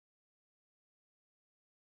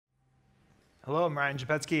Hello, I'm Ryan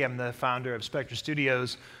Rzepecki. I'm the founder of Spectra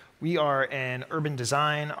Studios. We are an urban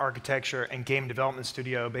design, architecture, and game development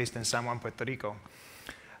studio based in San Juan, Puerto Rico.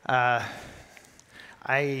 I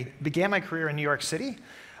began my career in New York City.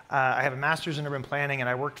 I have a master's in urban planning, and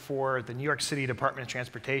I worked for the New York City Department of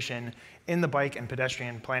Transportation in the bike and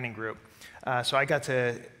pedestrian planning group. So I got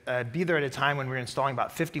to be there at a time when we were installing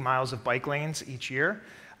about 50 miles of bike lanes each year.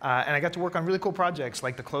 And I got to work on really cool projects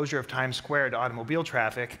like the closure of Times Square to automobile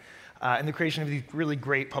traffic and the creation of these really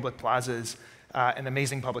great public plazas and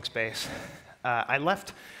amazing public space. I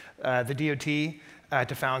left the DOT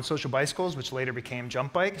to found Social Bicycles, which later became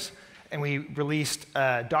Jump Bikes. And we released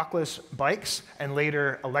dockless bikes and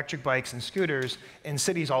later electric bikes and scooters in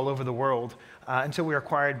cities all over the world until we were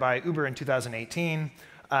acquired by Uber in 2018,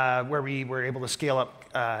 where we were able to scale up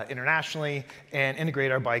internationally and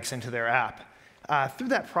integrate our bikes into their app. Through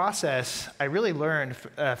that process, I really learned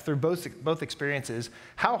through both experiences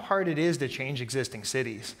how hard it is to change existing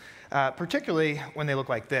cities, particularly when they look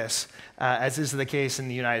like this, as is the case in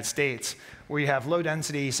the United States, where you have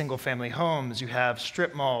low-density single-family homes, you have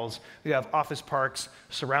strip malls, you have office parks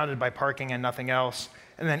surrounded by parking and nothing else,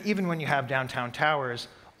 and then even when you have downtown towers,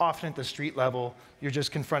 often at the street level, you're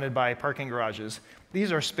just confronted by parking garages.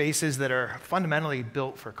 These are spaces that are fundamentally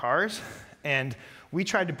built for cars, and we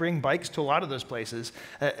tried to bring bikes to a lot of those places: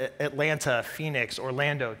 Atlanta, Phoenix,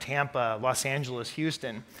 Orlando, Tampa, Los Angeles,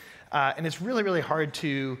 Houston. And it's really, really hard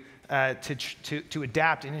to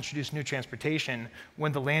adapt and introduce new transportation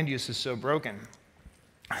when the land use is so broken.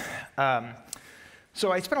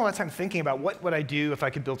 So I spent a lot of time thinking about what would I do if I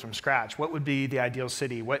could build from scratch? What would be the ideal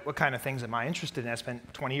city? What kind of things am I interested in? I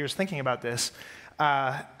spent 20 years thinking about this.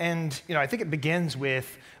 And I think it begins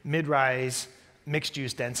with mid-rise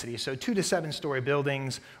mixed-use density. So 2 to 7 story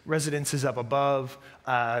buildings, residences up above,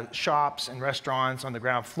 shops and restaurants on the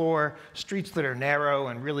ground floor, streets that are narrow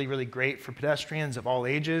and really, really great for pedestrians of all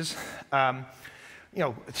ages.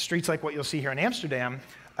 Streets like what you'll see here in Amsterdam,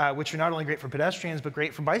 which are not only great for pedestrians, but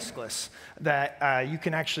great for bicyclists, that you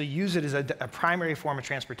can actually use it as a primary form of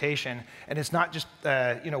transportation. And it's not just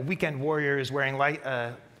weekend warriors wearing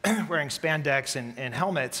wearing spandex and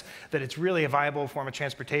helmets, that it's really a viable form of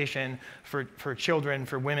transportation for children,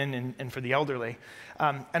 for women, and for the elderly.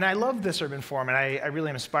 And I love this urban form, and I really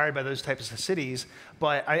am inspired by those types of cities,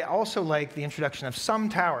 but I also like the introduction of some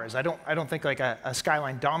towers. I don't think like a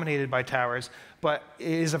skyline dominated by towers, but it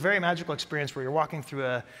is a very magical experience where you're walking through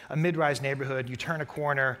a mid-rise neighborhood, you turn a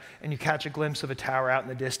corner, and you catch a glimpse of a tower out in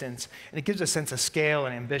the distance, and it gives a sense of scale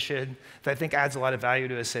and ambition that I think adds a lot of value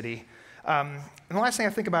to a city. And the last thing I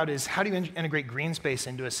think about is how do you integrate green space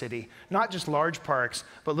into a city? Not just large parks,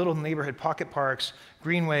 but little neighborhood pocket parks,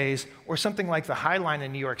 greenways, or something like the High Line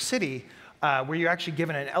in New York City, where you're actually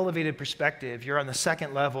given an elevated perspective. You're on the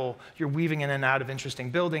second level, you're weaving in and out of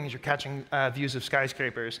interesting buildings, you're catching views of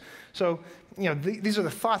skyscrapers. So, these are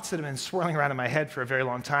the thoughts that have been swirling around in my head for a very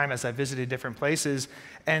long time as I visited different places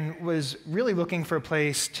and was really looking for a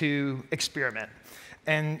place to experiment.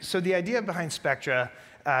 And so the idea behind Spectra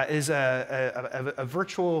is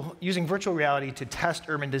using virtual reality to test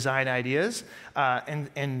urban design ideas,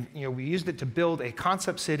 and we used it to build a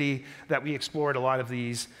concept city that we explored a lot of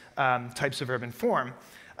these types of urban form.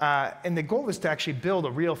 And the goal was to actually build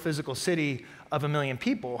a real physical city of 1 million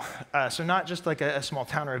people. So not just like a small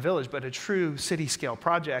town or a village, but a true city-scale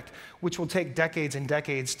project, which will take decades and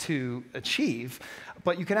decades to achieve.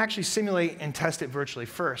 But you can actually simulate and test it virtually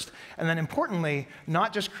first. And then importantly,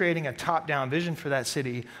 not just creating a top-down vision for that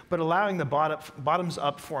city, but allowing the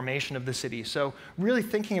bottoms-up formation of the city. So really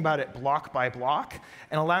thinking about it block by block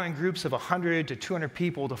and allowing groups of 100 to 200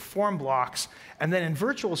 people to form blocks, and then in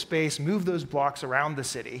virtual space, move those blocks around the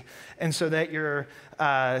city. And so that you're,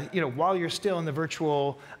 while you're still in the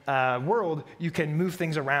virtual world, you can move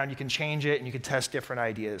things around, you can change it, and you can test different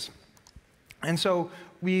ideas. And so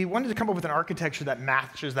we wanted to come up with an architecture that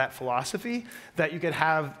matches that philosophy, that you could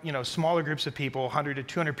have smaller groups of people, 100 to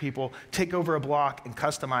 200 people, take over a block and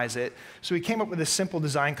customize it. So we came up with this simple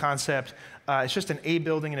design concept. It's just an A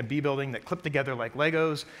building and a B building that clip together like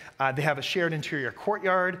Legos. They have a shared interior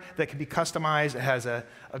courtyard that can be customized. It has a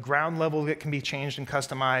ground level that can be changed and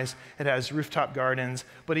customized. It has rooftop gardens.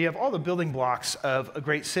 But you have all the building blocks of a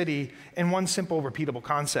great city in one simple, repeatable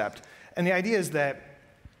concept. And the idea is that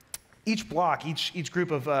each block, each group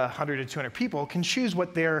of 100 to 200 people can choose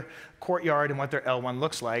what their courtyard and what their L1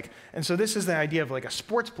 looks like. And so this is the idea of like a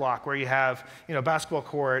sports block where you have basketball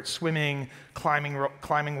court, swimming,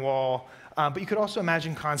 climbing wall. But you could also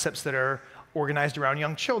imagine concepts that are organized around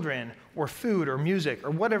young children or food or music or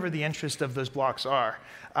whatever the interest of those blocks are.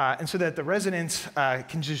 And so that the residents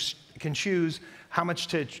can choose how much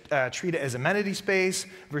to treat it as amenity space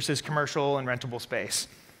versus commercial and rentable space.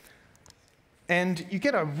 And you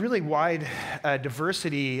get a really wide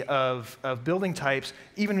diversity of building types,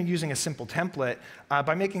 even using a simple template,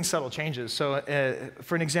 by making subtle changes. So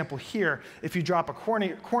for an example here, if you drop a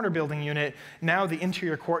corner building unit, now the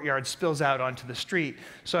interior courtyard spills out onto the street.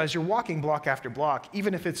 So as you're walking block after block,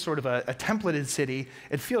 even if it's sort of a templated city,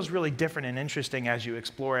 it feels really different and interesting as you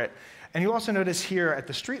explore it. And you'll also notice here at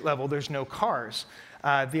the street level, there's no cars.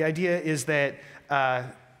 The idea is that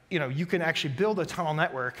you can actually build a tunnel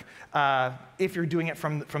network if you're doing it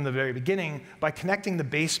from the very beginning by connecting the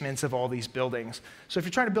basements of all these buildings. So if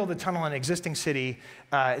you're trying to build a tunnel in an existing city,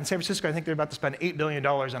 in San Francisco, I think they're about to spend $8 billion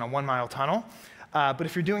on a 1-mile tunnel. But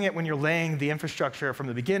if you're doing it when you're laying the infrastructure from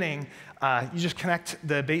the beginning, you just connect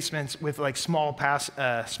the basements with like small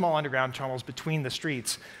underground tunnels between the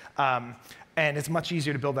streets. And it's much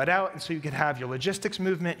easier to build that out. And so you could have your logistics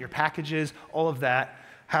movement, your packages, all of that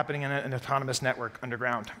happening in an autonomous network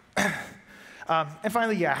underground. And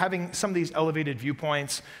finally, yeah, having some of these elevated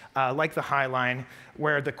viewpoints, like the High Line,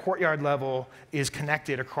 where the courtyard level is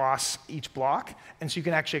connected across each block. And so you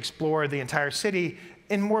can actually explore the entire city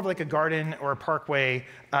in more of like a garden or a parkway,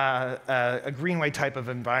 a greenway type of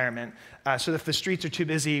environment. So if the streets are too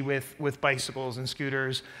busy with bicycles and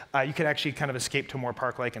scooters, you can actually kind of escape to a more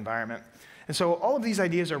park-like environment. And so all of these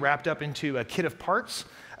ideas are wrapped up into a kit of parts.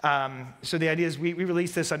 So the idea is we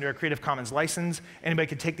released this under a Creative Commons license. Anybody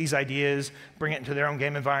could take these ideas, bring it into their own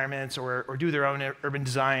game environments, or do their own urban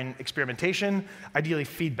design experimentation, ideally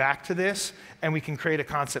feed back to this, and we can create a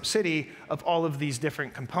concept city of all of these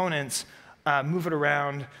different components, move it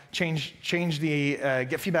around,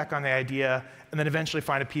 get feedback on the idea, and then eventually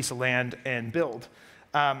find a piece of land and build.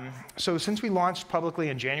 So since we launched publicly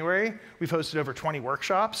in January, we've hosted over 20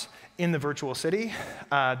 workshops in the virtual city.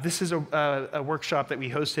 This is a workshop that we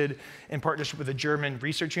hosted in partnership with a German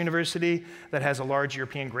research university that has a large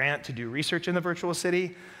European grant to do research in the virtual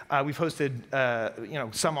city. We've hosted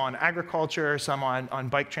some on agriculture, some on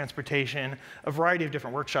bike transportation, a variety of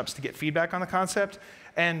different workshops to get feedback on the concept.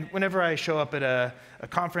 And whenever I show up at a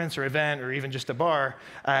conference or event or even just a bar,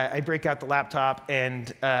 I break out the laptop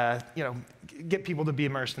and get people to be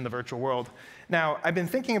immersed in the virtual world. Now, I've been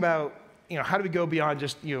thinking about how do we go beyond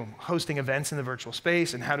just hosting events in the virtual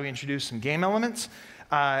space, and how do we introduce some game elements?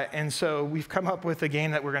 And so we've come up with a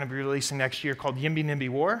game that we're going to be releasing next year called Yimby Nimby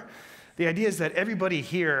War. The idea is that everybody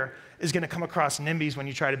here is going to come across NIMBYs when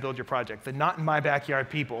you try to build your project, the not in my backyard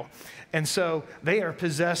people. And so they are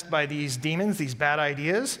possessed by these demons, these bad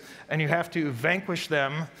ideas, and you have to vanquish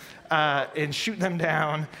them and shoot them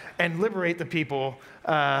down and liberate the people.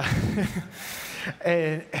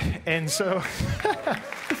 And so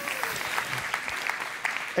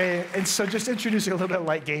and so just introducing a little bit of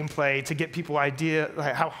light gameplay to get people idea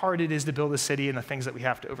how hard it is to build a city and the things that we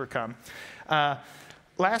have to overcome.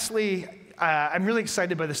 Lastly, I'm really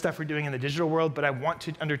excited by the stuff we're doing in the digital world, but I want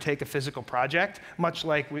to undertake a physical project, much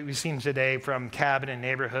like we've seen today from Cabin and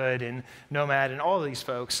Neighborhood and Nomad and all of these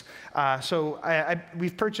folks. So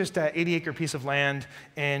we've purchased an 80-acre piece of land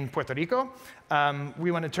in Puerto Rico.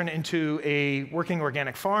 We want to turn it into a working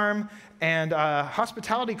organic farm and a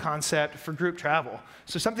hospitality concept for group travel.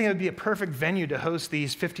 So something that would be a perfect venue to host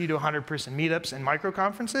these 50 to 100-person meetups and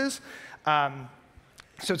micro-conferences.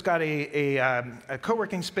 So it's got a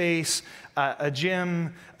co-working space, a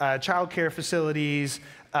gym, childcare facilities,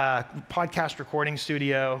 podcast recording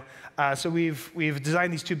studio. So we've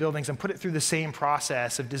designed these two buildings and put it through the same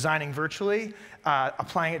process of designing virtually,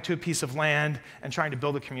 applying it to a piece of land, and trying to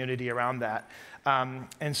build a community around that.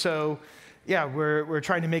 And so, yeah, we're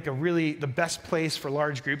trying to make the best place for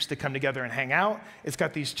large groups to come together and hang out. It's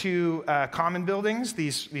got these two common buildings,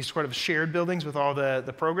 these sort of shared buildings with all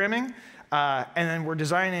the programming. And then we're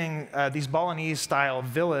designing these Balinese-style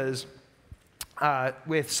villas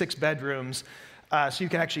with 6 bedrooms, so you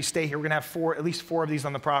can actually stay here. We're going to have at least 4 of these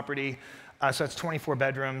on the property, so that's 24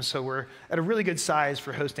 bedrooms. So we're at a really good size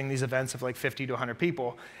for hosting these events of like 50 to 100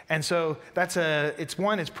 people. And so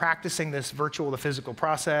it's practicing this virtual to physical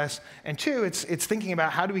process, and 2, it's thinking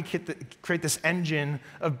about how do we create this engine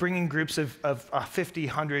of bringing groups of 50,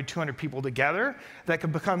 100, 200 people together that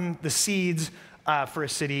can become the seeds for a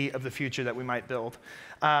city of the future that we might build.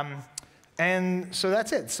 And so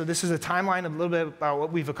that's it. So this is a timeline, a little bit about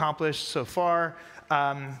what we've accomplished so far.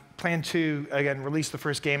 Plan to, again, release the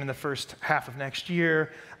first game in the first half of next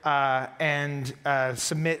year, and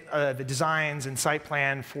submit the designs and site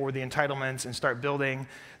plan for the entitlements and start building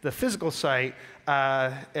the physical site,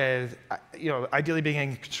 ideally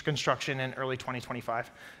beginning construction in early 2025.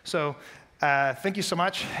 So thank you so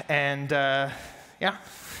much, and yeah.